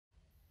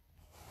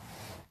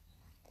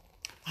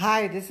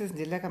Hi, this is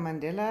Thembekile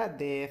Mandela,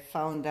 the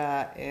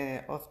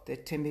founder of the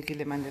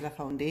Thembekile Mandela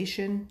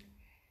Foundation,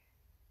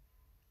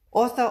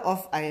 author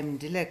of I Am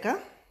Dileka,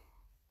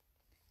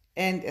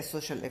 and a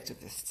social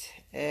activist.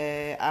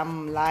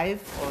 I'm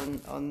live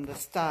on the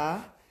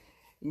Star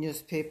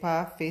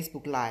newspaper,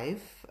 Facebook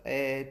Live,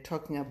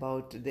 talking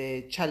about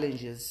the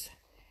challenges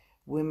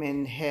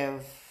women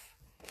have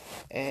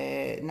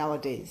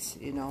nowadays,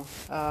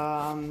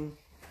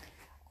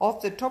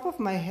 Off the top of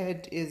my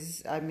head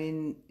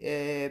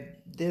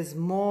there's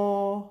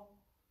more,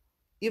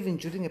 even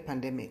during a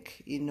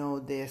pandemic,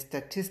 the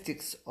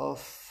statistics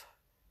of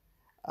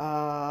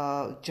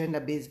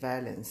gender-based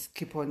violence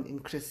keep on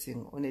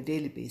increasing on a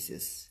daily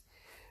basis.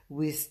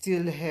 We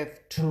still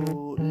have to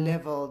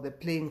level the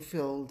playing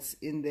fields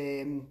in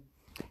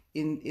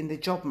the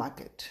job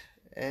market,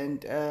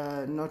 and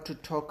not to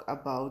talk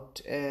about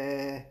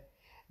the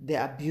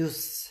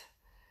abuse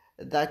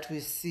that we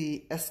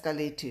see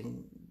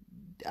escalating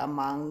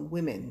among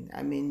women.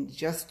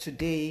 Just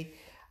today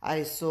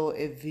I saw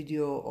a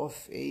video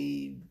of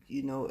a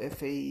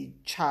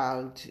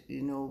child,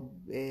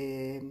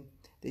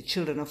 the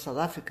children of South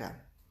Africa,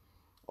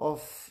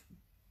 of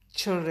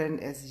children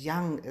as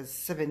young as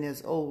 7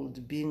 years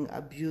old being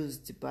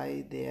abused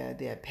by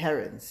their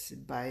parents,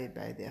 by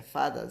their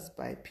fathers,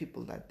 by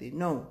people that they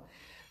know.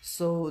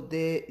 So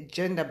the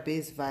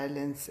gender-based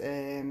violence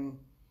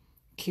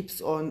keeps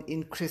on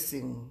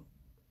increasing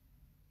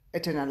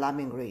at an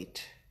alarming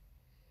rate.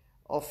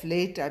 Of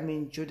late,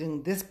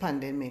 during this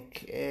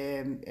pandemic,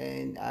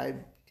 and I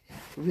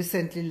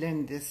recently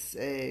learned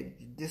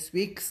this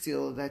week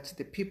still, that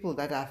the people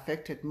that are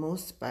affected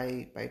most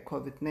by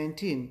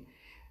COVID-19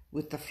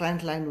 with the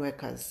frontline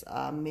workers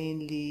are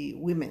mainly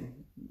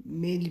women,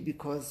 mainly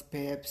because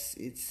perhaps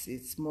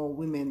it's more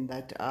women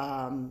that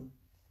are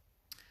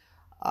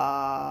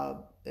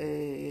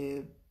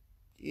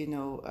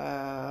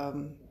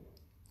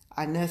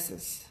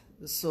nurses.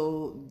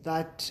 So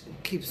that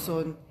keeps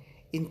on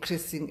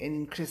increasing and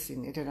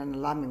increasing at an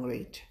alarming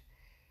rate.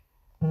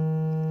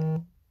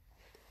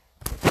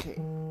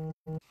 Okay.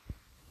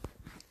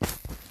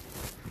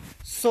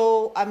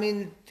 So,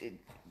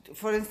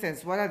 for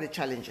instance, what are the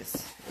challenges,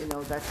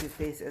 that we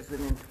face as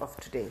women of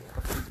today,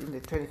 in the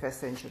 21st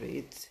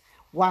century?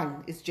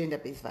 It's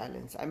gender-based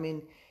violence.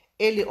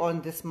 Early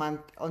on this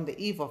month, on the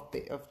eve of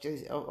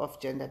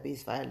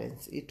gender-based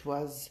violence,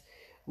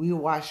 we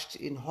watched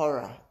in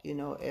horror,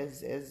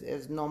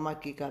 as Norma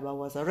Gigaba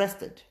was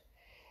arrested.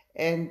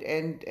 And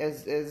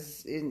as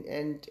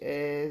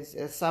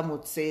some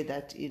would say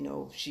that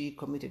she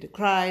committed a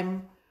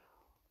crime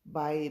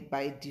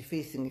by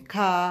defacing a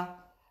car.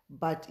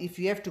 But if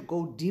you have to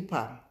go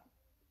deeper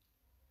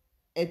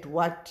at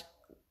what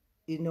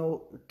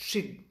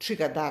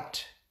trigger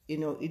that,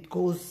 it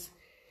goes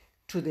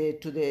to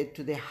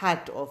the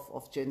heart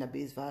of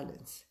gender-based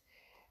violence.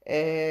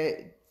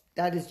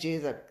 That is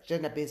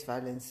gender-based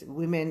violence.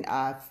 Women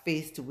are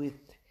faced with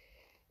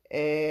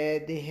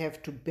they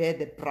have to bear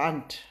the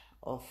brunt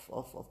of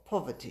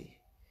poverty,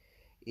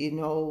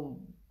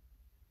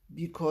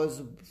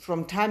 because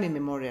from time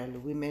immemorial,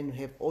 women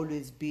have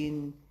always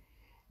been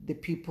the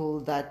people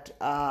that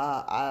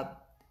are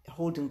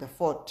holding the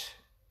fort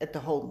at the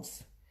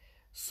homes.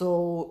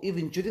 So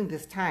even during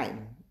this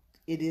time,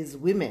 it is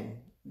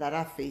women that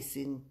are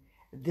facing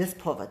this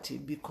poverty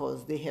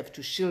because they have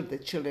to shield the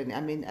children.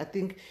 I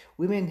think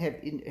women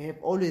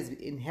have always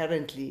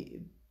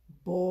inherently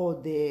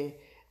bore the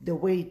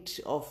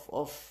weight of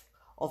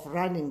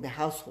running the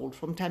household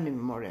from time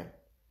immemorial.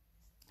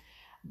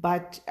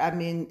 But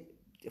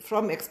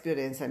from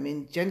experience,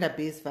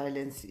 gender-based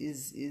violence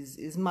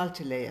is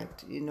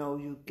multi-layered.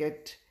 You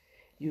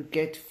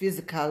get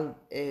physical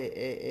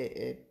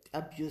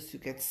abuse, you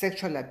get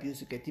sexual abuse,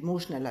 you get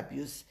emotional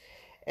abuse,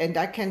 and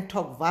I can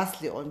talk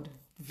vastly on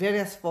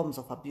various forms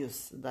of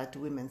abuse that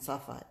women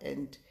suffer.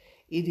 And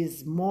it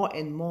is more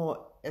and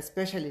more,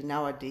 especially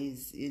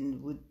nowadays,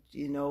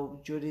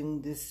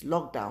 during this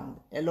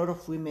lockdown, a lot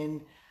of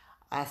women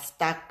are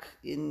stuck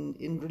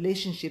in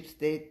relationships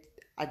that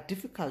are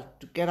difficult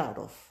to get out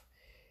of.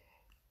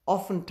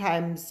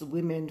 Oftentimes,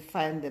 women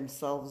find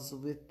themselves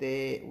with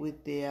their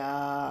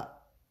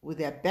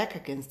back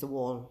against the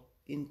wall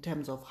in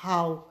terms of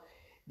how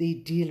they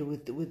deal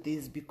with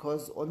this,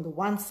 because on the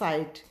one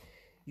side,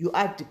 you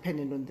are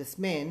dependent on this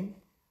man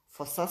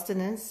for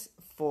sustenance,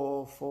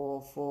 for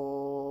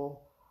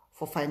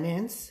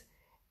finance,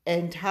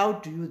 and how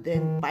do you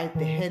then bite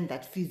the hand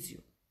that feeds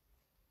you?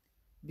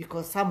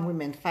 Because some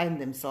women find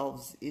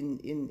themselves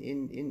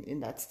in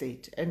that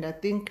state. And I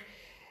think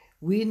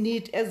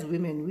as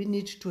women, we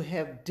need to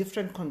have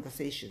different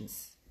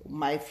conversations.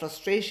 My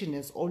frustration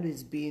has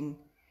always been,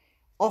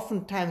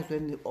 oftentimes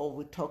when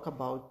we talk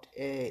about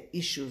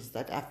issues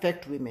that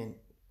affect women,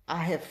 I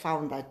have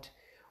found that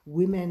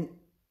women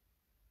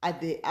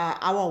are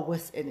our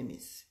worst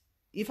enemies.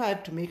 If I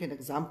have to make an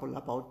example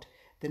about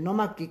the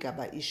Norma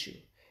Gigaba issue,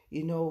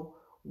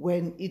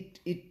 when it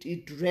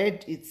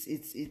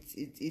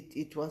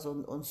was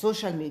on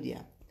social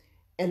media,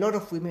 a lot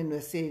of women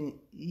were saying,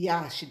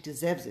 yeah, she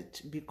deserves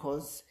it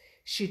because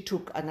she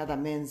took another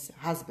man's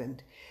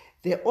husband.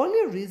 The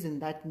only reason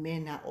that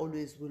men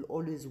will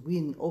always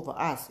win over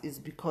us is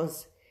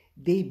because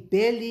they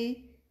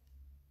barely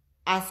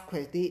ask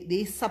questions.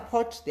 They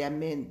support their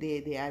men.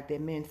 They are their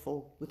men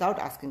for without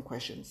asking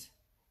questions,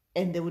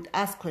 and they would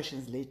ask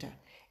questions later.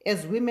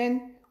 As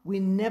women, we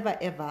never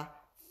ever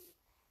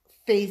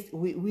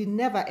we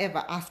never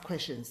ever ask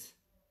questions.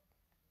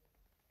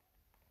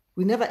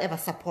 We never ever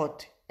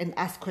support and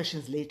ask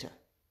questions later.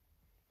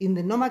 In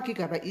the Noma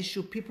Gigaba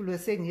issue, people were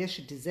saying, yes,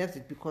 she deserves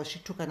it because she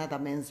took another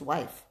man's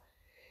wife.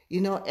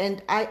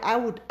 And I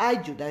would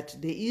argue that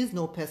there is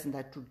no person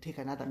that would take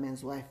another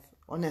man's wife,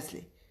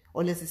 honestly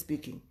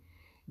speaking.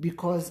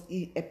 Because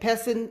a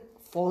person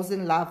falls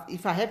in love.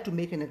 If I have to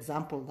make an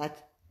example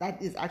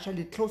that is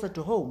actually closer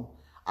to home,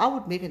 I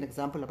would make an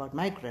example about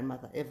my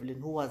grandmother,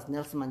 Evelyn, who was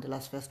Nelson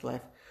Mandela's first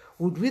wife.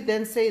 Would we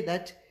then say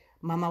that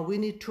Mama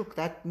Winnie took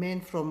that man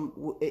from,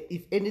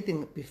 if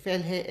anything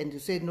befell her, and you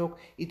say, no,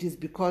 it is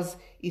because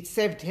it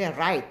served her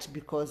right,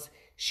 because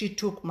she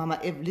took Mama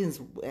Evelyn's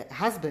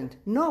husband?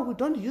 No, we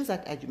don't use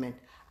that argument.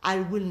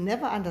 I will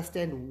never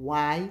understand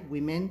why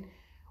women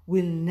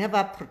will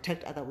never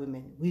protect other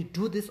women. We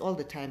do this all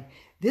the time.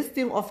 This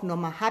thing of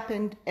Noma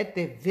happened at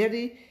the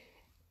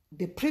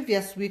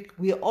previous week.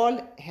 We all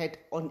had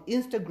on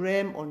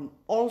Instagram, on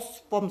all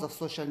forms of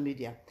social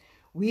media,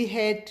 we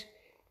had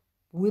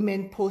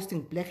women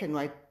posting black and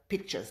white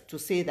pictures to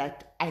say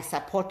that I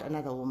support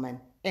another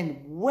woman.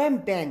 And wham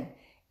bang,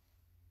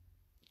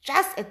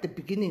 just at the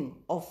beginning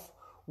of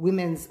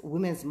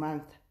Women's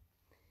Month,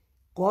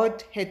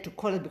 God had to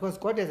call us, because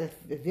God has a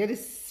very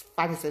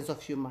funny sense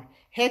of humor,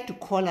 had to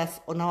call us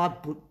on our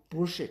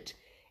bullshit.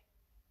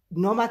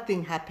 Normal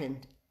thing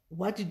happened.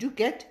 What did you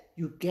get?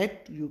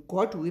 You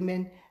got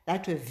women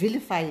that were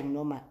vilifying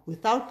Norma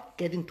without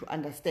getting to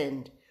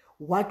understand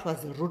what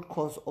was the root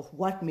cause of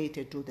what made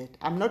her do that.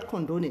 I'm not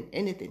condoning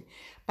anything.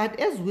 But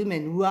as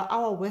women, we are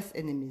our worst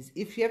enemies.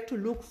 If you have to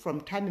look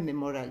from time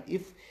immemorial,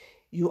 if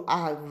you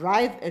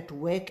arrive at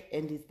work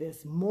and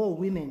there's more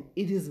women,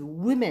 it is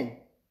women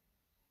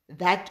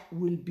that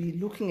will be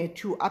looking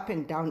at you up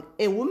and down.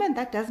 A woman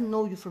that doesn't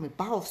know you from a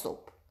bar of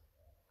soap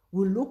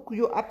will look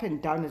you up and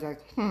down and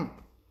like,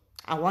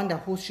 I wonder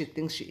who she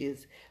thinks she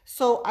is.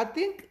 So I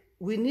think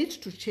we need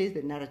to change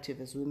the narrative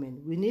as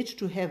women. We need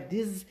to have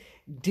these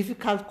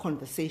difficult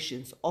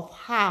conversations of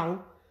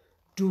how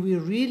do we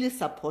really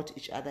support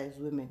each other as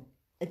women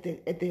at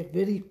the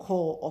very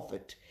core of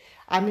it.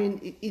 I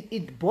mean,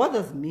 it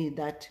bothers me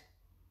that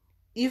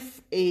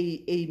if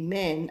a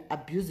man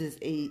abuses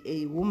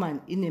a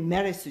woman in a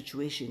marriage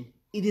situation,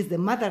 it is the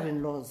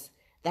mother-in-laws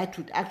that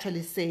would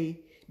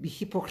actually be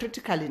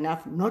hypocritical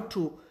enough not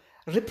to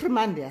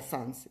reprimand their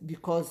sons,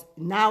 because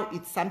now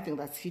it's something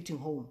that's hitting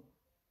home.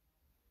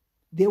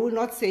 They will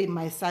not say,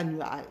 my son,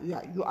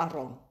 you are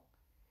wrong.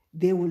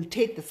 They will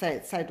take the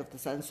side of the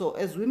son. So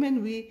as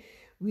women, we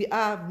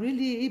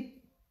rarely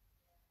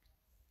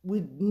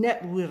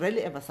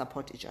ever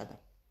support each other.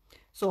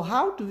 So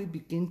how do we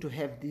begin to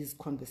have these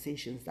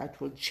conversations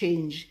that will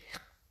change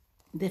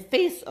the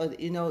face of,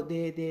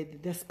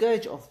 the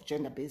scourge of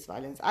gender-based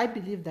violence? I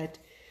believe that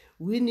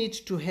we need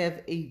to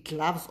have a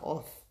gloves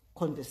off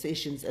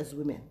conversations as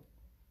women,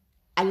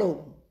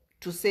 alone,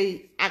 to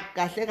say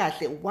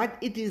what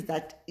it is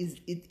that is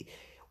it,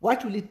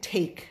 what will it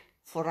take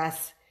for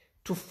us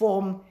to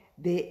form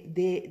the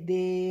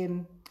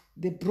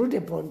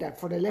broederbond,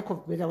 for the lack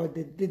of better word,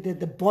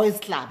 the boys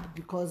club,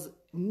 because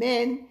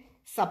men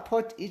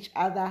support each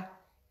other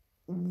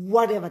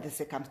whatever the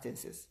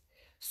circumstances.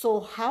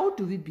 So how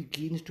do we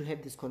begin to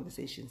have these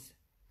conversations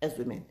as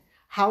women?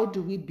 How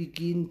do we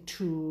begin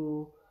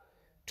to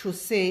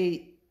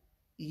say,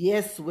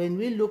 yes, when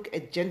we look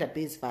at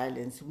gender-based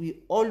violence,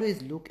 we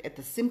always look at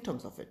the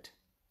symptoms of it.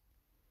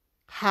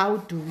 How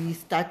do we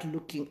start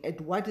looking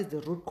at what is the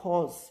root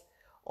cause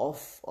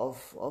of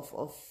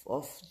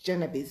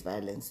gender-based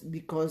violence?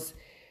 Because,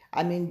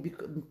 I mean,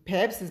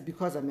 perhaps it's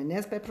because I'm a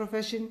nurse by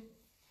profession.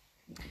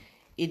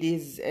 It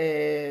is,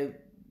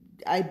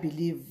 I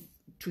believe,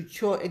 to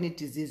cure any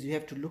disease, you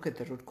have to look at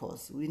the root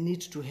cause. We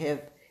need to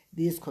have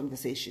these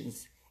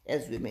conversations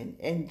as women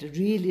and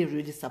really,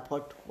 really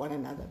support one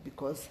another,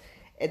 because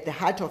at the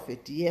heart of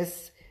it,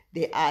 yes,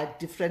 there are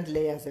different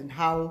layers, and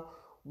how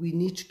we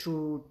need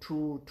to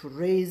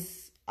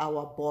raise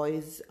our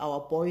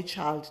boy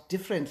child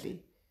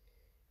differently.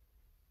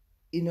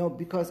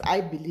 Because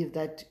I believe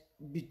that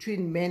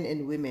between men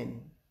and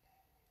women,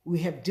 we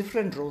have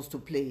different roles to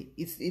play.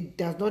 It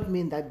does not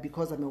mean that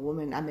because I'm a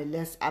woman, I'm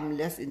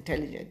less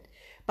intelligent.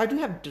 But we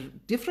have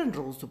different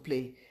roles to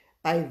play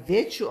by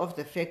virtue of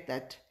the fact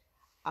that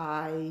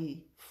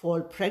I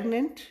fall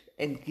pregnant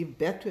and give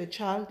birth to a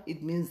child.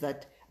 It means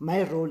that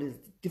my role is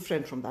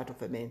different from that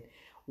of a man.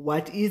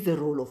 What is the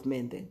role of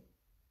men then?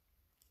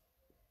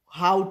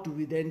 How do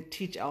we then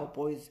teach our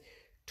boys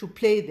to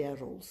play their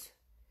roles?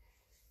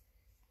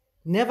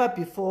 Never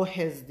before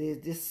has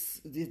the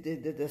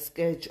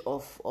scourge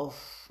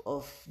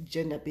of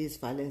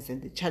gender-based violence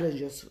and the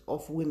challenges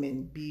of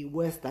women be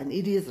worse than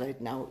it is right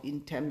now,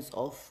 in terms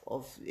of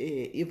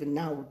even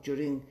now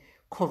during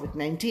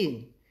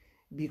COVID-19,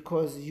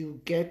 because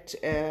you get,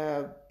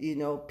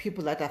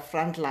 people that are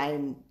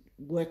frontline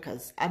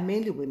workers are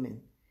mainly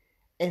women.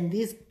 And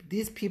these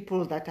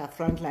people that are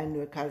frontline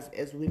workers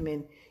as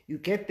women, you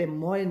get them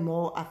more and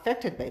more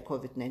affected by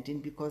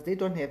COVID-19 because they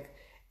don't have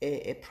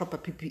a proper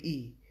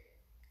PPE.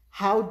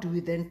 How do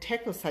we then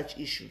tackle such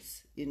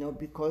issues?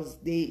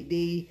 Because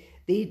they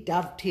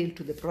dovetail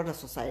to the broader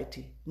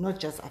society, not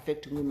just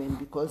affecting women.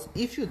 Because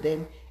if you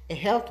then a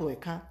health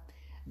worker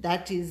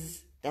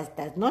does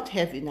not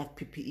have enough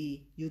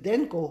PPE, you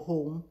then go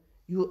home,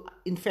 you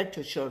infect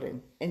your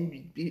children,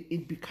 and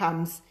it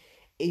becomes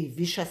a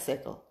vicious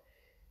circle.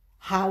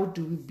 How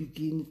do we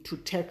begin to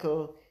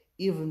tackle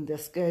even the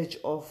scourge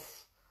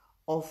of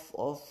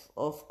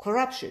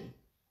corruption?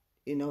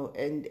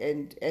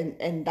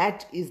 And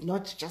that is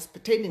not just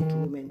pertaining to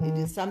women. It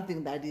is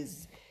something that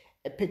is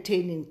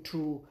pertaining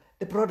to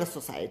the broader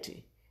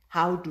society.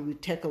 How do we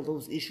tackle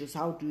those issues?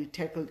 How do we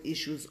tackle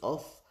issues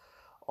of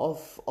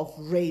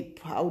rape?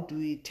 How do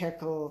we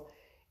tackle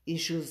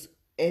issues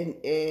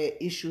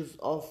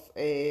of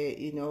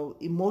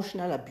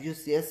emotional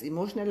abuse? Yes,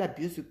 emotional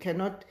abuse you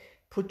cannot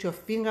put your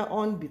finger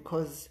on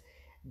because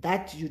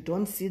that you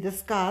don't see the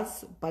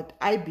scars, but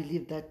I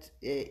believe that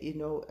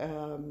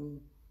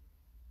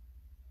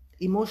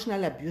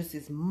emotional abuse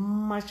is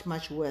much,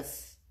 much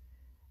worse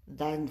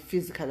than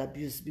physical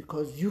abuse,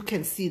 because you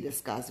can see the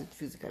scars with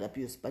physical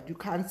abuse, but you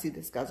can't see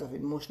the scars of an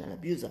emotional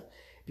abuser,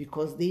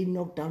 because they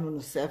knock down on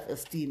your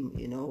self-esteem,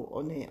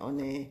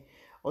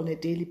 on a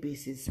daily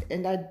basis.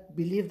 And I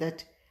believe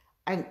that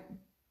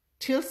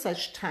until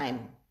such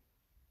time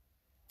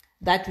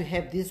that we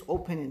have these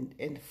open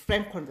and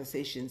frank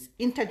conversations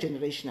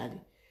intergenerationally,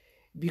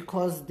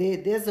 because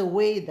there's a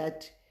way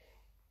that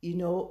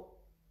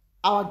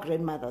our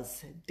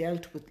grandmothers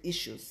dealt with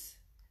issues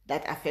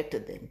that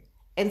affected them.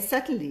 And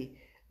certainly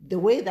the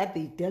way that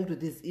they dealt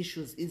with these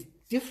issues is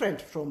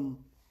different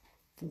from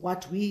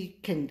what we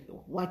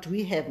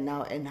have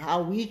now and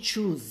how we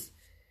choose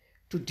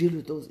to deal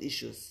with those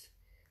issues.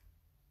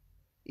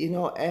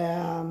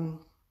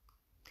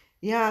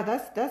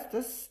 That's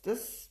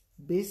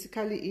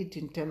basically it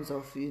in terms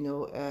of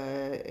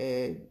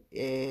the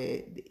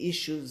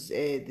issues,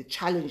 the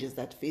challenges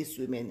that face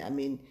women. I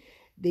mean,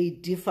 they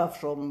differ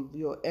from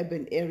your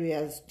urban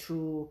areas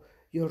to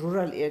your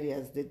rural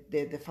areas.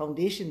 The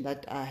foundation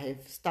that I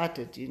have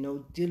started,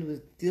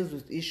 deals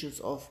with issues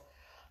of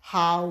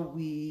how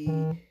we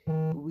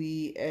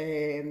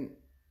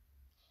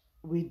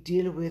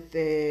deal with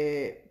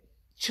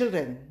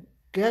children,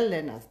 girl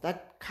learners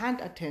that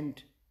can't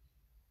attend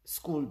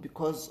school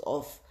because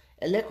of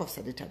a lack of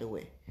sanitary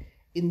wear.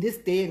 In this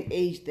day and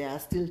age, there are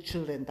still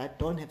children that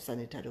don't have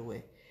sanitary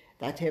wear,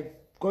 that have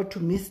got to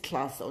miss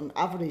class. On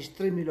average,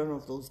 3 million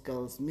of those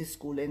girls miss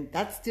school, and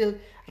that's still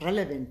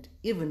relevant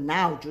even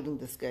now during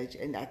the scourge,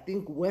 and I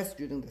think worse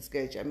during the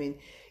scourge. I mean,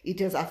 it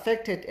has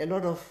affected a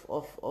lot of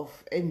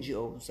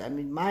NGOs. I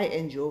mean, my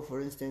NGO,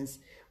 for instance,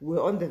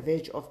 we're on the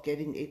verge of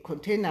getting a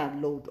container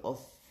load of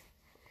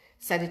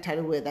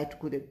sanitary wear that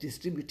could have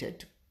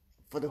distributed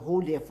for the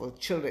whole year for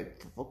children,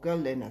 for girl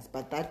learners,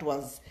 but that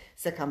was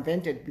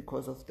circumvented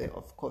because of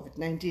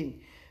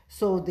COVID-19.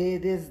 So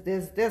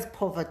there's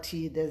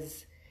poverty,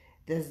 there's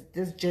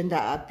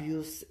gender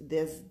abuse,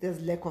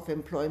 there's lack of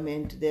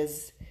employment,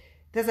 there's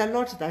a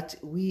lot that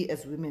we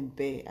as women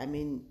bear. I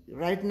mean,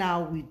 right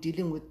now we're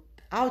dealing with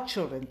our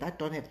children that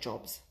don't have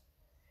jobs.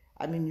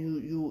 I mean,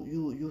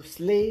 you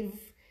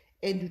slave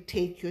and you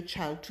take your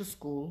child to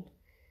school,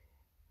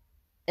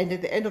 and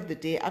at the end of the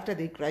day, after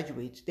they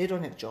graduate, they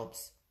don't have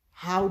jobs.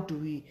 How do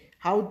we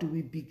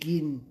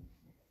begin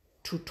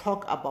to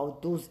talk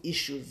about those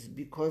issues?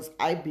 Because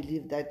I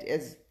believe that,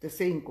 as the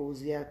saying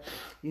goes, you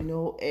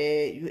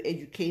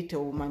educate a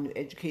woman, you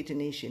educate a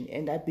nation.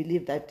 And I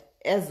believe that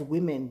as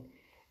women,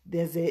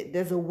 there's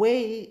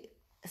a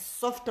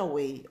softer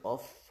way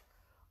of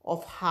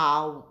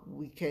how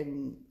we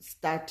can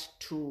start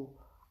to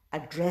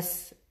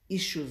address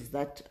issues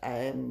that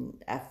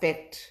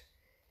affect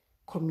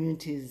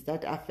communities,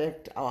 that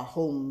affect our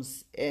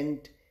homes.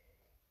 And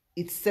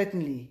it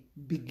certainly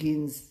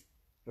begins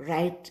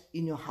right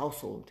in your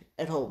household,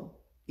 at home.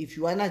 If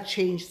you want to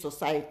change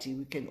society,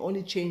 we can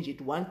only change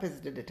it one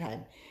person at a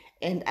time.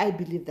 And I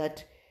believe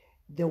that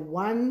the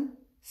one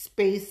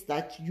space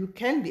that you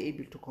can be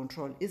able to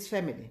control is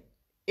family.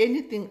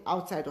 Anything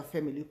outside of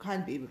family, you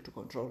can't be able to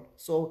control.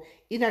 So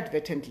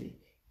inadvertently,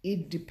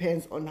 it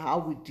depends on how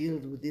we deal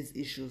with these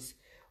issues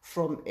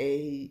from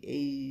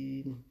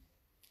a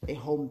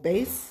home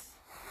base.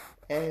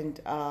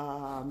 And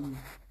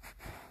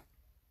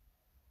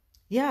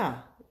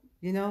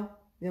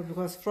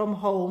because from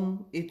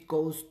home it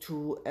goes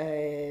to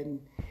the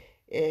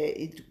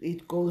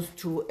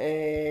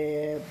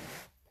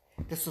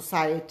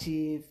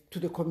society, to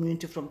the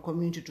community, from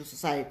community to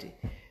society.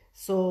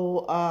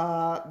 So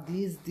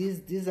these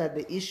are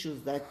the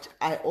issues that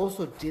I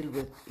also deal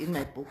with in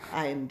my book,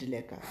 I Am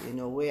Dileka,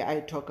 where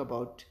I talk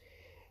about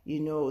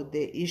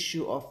the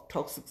issue of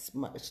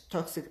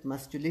toxic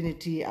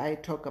masculinity. I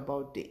talk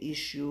about the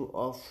issue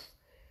of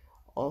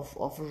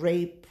of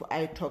rape.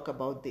 I talk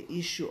about the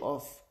issue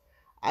of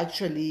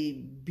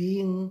actually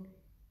being,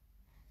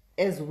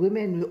 as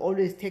women, we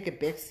always take a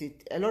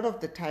backseat. A lot of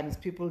the times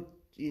people,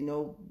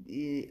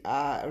 revere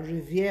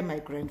my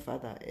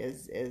grandfather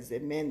as a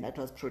man that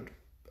was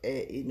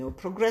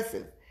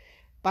progressive,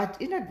 but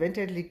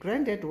inadvertently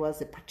granddad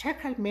was a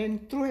patriarchal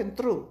man through and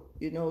through.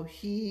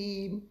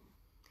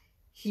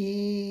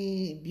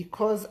 He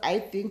because I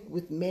think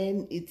with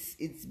men it's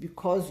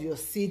because your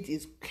seed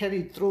is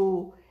carried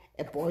through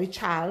a boy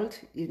child.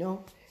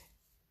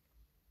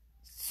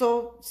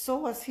 So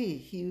was he.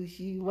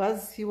 He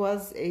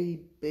was a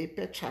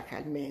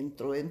patriarchal man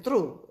through and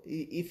through.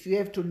 If you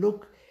have to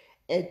look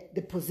at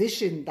the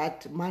position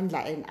that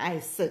Mandla and I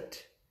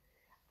sit,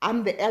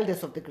 I'm the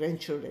eldest of the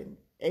grandchildren,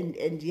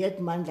 and yet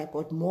Mandla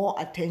got more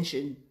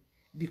attention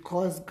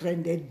because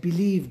granddad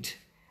believed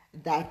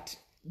that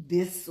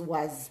this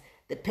was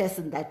the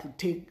person that would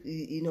take,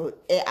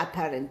 heir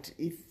apparent,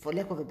 if for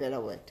lack of a better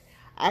word.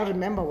 I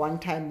remember one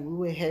time we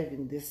were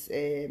having this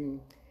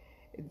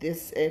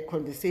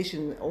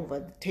conversation over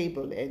the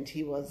table, and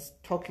he was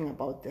talking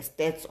about the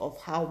stats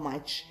of how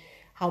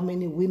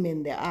many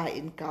women there are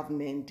in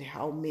government,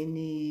 how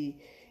many,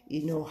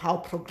 how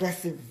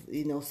progressive,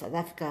 South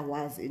Africa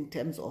was in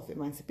terms of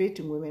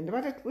emancipating women.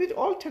 But we'd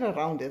all turn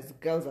around as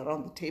girls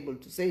around the table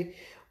to say,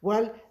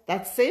 well,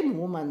 that same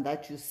woman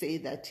that you say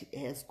that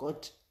has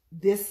got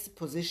this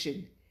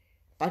position,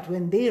 but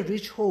when they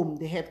reach home,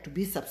 they have to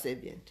be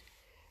subservient.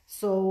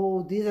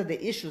 So these are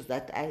the issues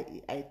that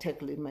I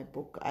tackle in my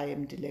book. I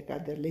Am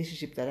Dileka, the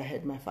relationship that I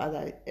had with my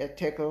father. I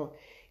tackle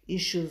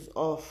issues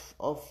of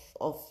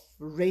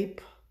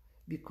rape,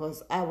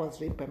 because I was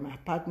raped by my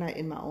partner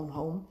in my own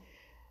home,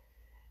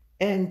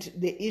 and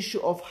the issue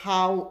of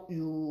how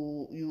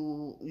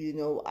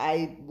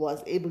I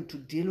was able to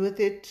deal with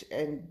it,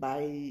 and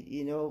by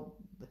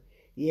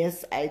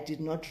yes, I did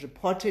not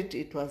report it.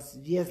 It was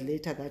years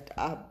later that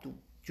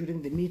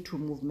during the Me Too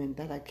movement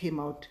that I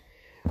came out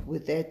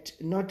with that,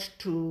 not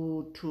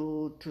to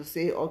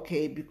say,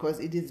 okay, because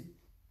it is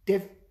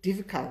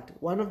difficult.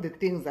 One of the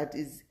things that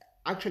is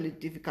actually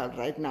difficult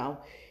right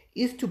now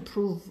is to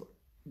prove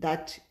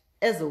that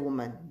as a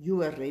woman you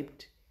were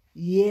raped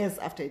years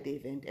after the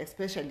event,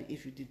 especially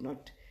if you did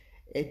not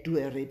do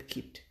a rape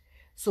kit.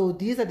 So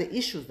these are the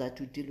issues that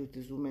you deal with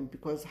as women,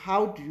 because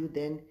how do you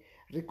then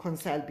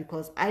reconcile?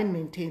 Because I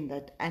maintain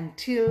that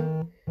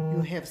until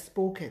you have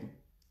spoken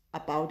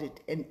about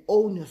it and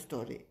own your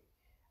story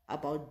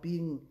about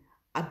being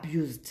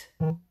abused,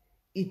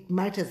 it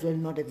might as well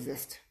not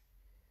exist.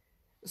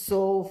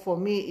 So for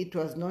me, it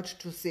was not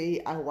to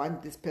say I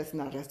want this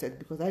person arrested,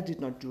 because I did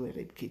not do a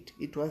rape kit.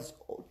 It was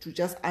to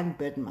just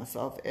unburden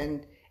myself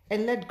and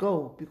let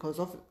go, because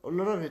of a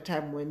lot of the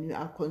time when you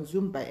are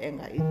consumed by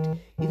anger, it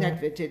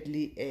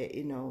inadvertently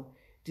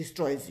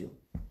destroys you.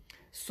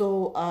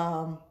 So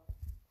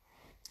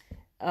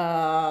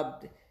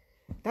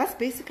that's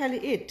basically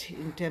it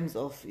in terms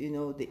of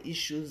the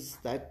issues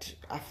that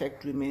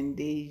affect women.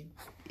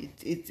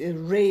 It's a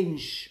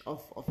range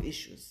of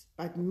issues,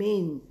 but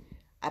the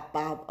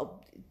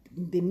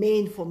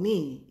main for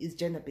me is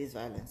gender-based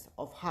violence.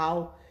 Of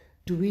how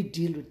do we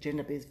deal with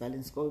gender-based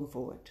violence going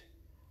forward?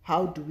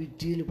 How do we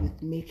deal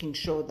with making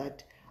sure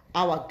that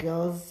our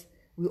girls,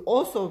 we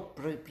also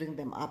bring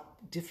them up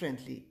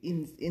differently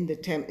in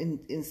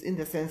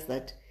the sense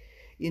that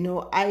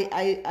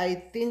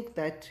I think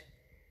that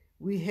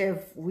we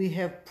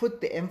have put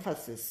the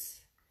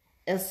emphasis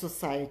as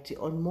society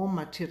on more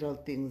material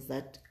things,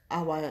 that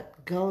our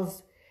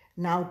girls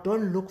now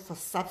don't look for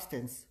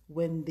substance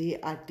when they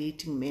are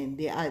dating men.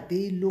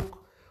 They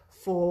look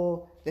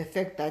for the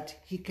fact that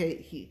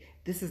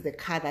this is the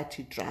car that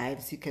he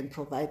drives, he can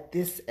provide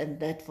this and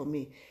that for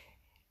me.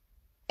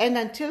 And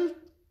until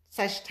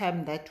such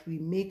time that we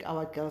make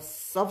our girls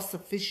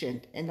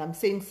self-sufficient, and I'm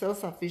saying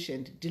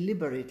self-sufficient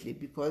deliberately,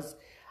 because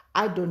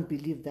I don't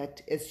believe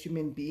that as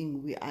human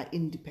beings we are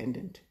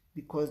independent,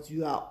 because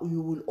you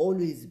will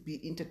always be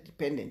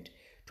interdependent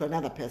to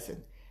another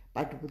person.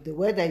 But the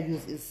word I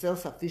use is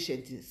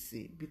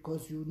self-sufficiency,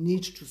 because you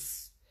need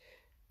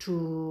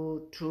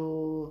to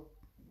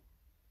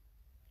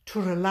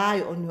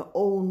rely on your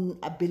own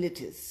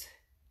abilities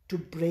to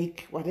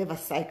break whatever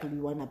cycle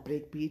you want to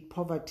break, be it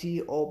poverty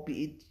or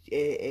be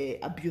it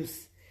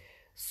abuse.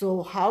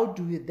 So how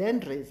do we then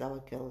raise our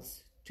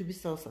girls to be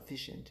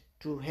self-sufficient,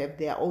 to have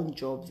their own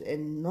jobs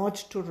and not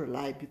to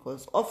rely?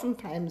 Because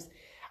oftentimes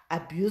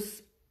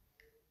abuse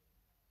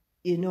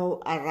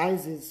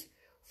arises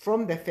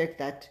from the fact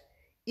that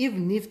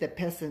even if the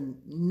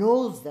person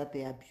knows that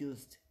they're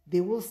abused,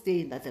 they will stay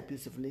in that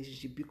abusive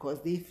relationship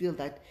because they feel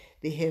that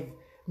they have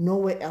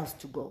nowhere else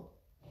to go.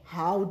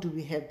 How do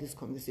we have these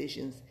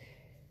conversations?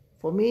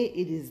 For me,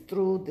 it is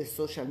through the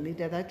social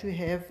media that we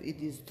have.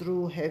 It is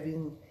through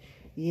having,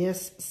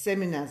 yes,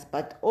 seminars,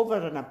 but over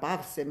and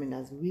above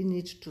seminars, we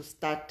need to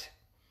start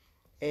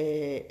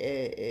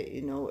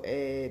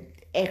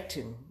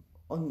acting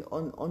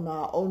on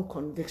our own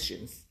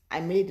convictions.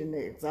 I made an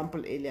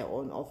example earlier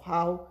on of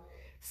how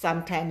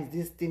sometimes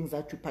these things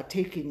that we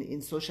partake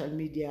in social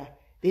media,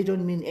 they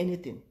don't mean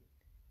anything.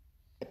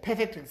 A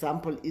perfect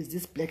example is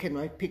this black and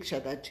white picture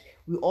that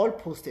we all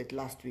posted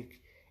last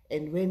week.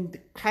 And when the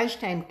crunch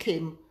time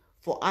came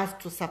for us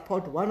to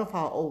support one of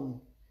our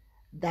own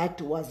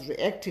that was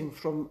reacting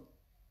from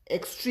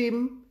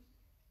extreme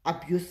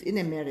abuse in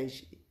a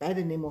marriage by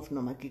the name of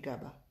Noma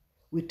Gigaba,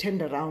 we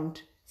turned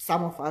around.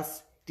 Some of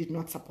us did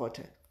not support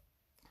her.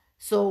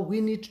 So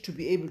we need to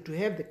be able to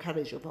have the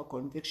courage of our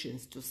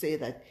convictions to say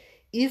that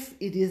if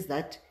it is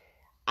that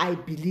I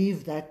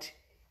believe that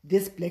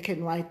this black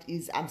and white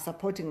is I'm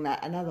supporting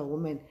another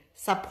woman,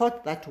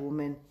 support that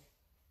woman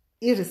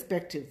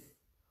irrespective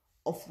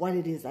of what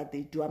it is that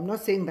they do. I'm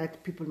not saying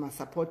that people must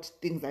support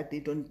things that they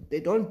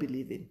don't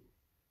believe in.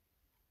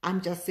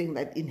 I'm just saying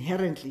that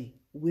inherently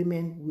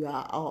women, we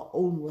are our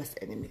own worst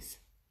enemies.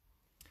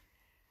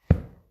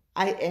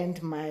 I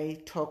end my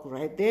talk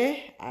right there.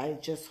 I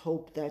just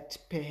hope that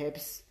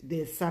perhaps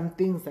there's some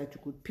things that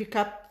you could pick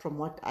up from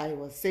what I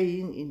was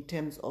saying in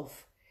terms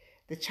of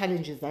the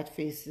challenges that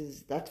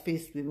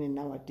face women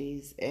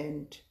nowadays,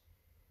 and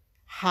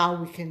how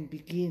we can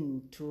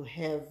begin to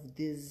have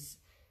these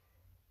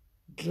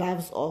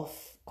gloves of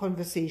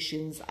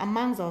conversations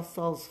amongst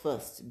ourselves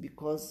first,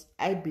 because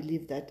I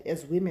believe that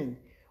as women,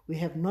 we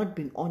have not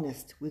been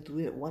honest with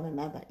one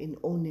another in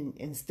owning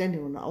and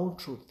standing on our own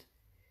truth.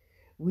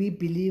 We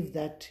believe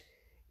that,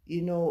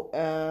 we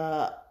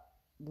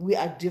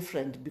are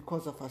different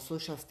because of our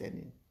social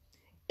standing.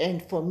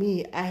 And for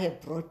me, I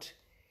have brought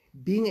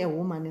being a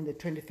woman in the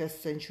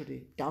 21st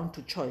century down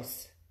to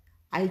choice.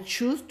 I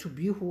choose to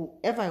be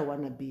whoever I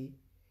want to be.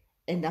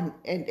 And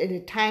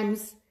at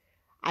times,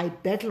 I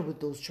battle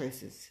with those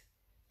choices.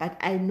 But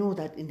I know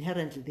that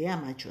inherently they are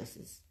my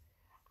choices.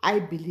 I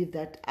believe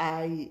that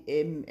I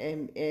am,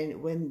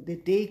 and when the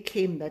day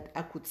came that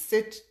I could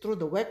sit through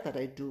the work that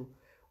I do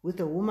with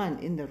a woman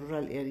in the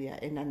rural area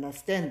and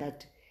understand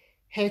that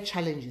her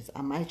challenges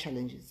are my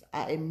challenges.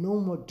 I am no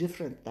more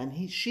different than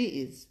she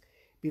is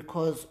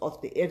because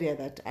of the area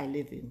that I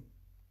live in.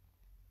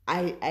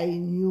 I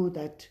knew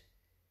that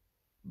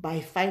by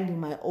finding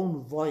my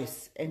own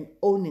voice and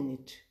owning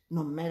it,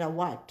 no matter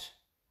what,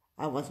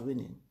 I was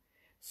winning.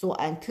 So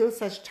until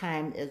such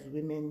time as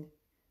women,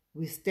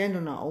 we stand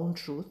on our own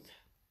truth,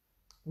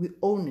 we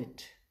own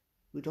it,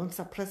 we don't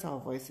suppress our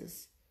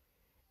voices.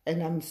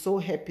 And I'm so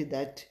happy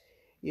that,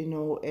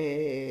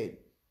 Neilwe,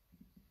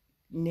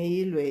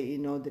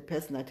 the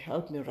person that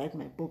helped me write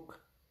my book,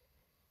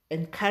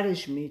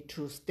 encouraged me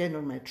to stand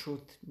on my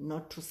truth,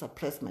 not to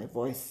suppress my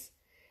voice.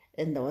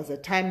 And there was a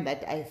time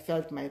that I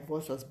felt my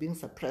voice was being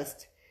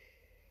suppressed.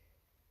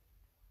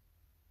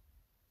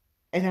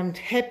 And I'm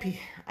happy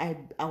I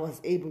was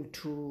able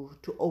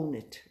to own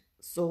it.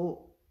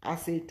 So I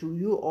say to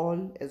you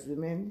all as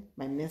women,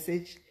 my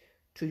message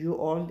to you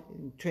all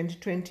in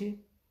 2020,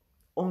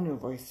 own your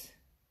voice,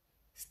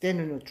 stand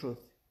on your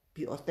truth,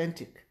 be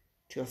authentic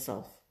to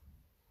yourself,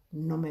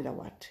 no matter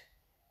what.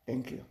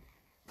 Thank you.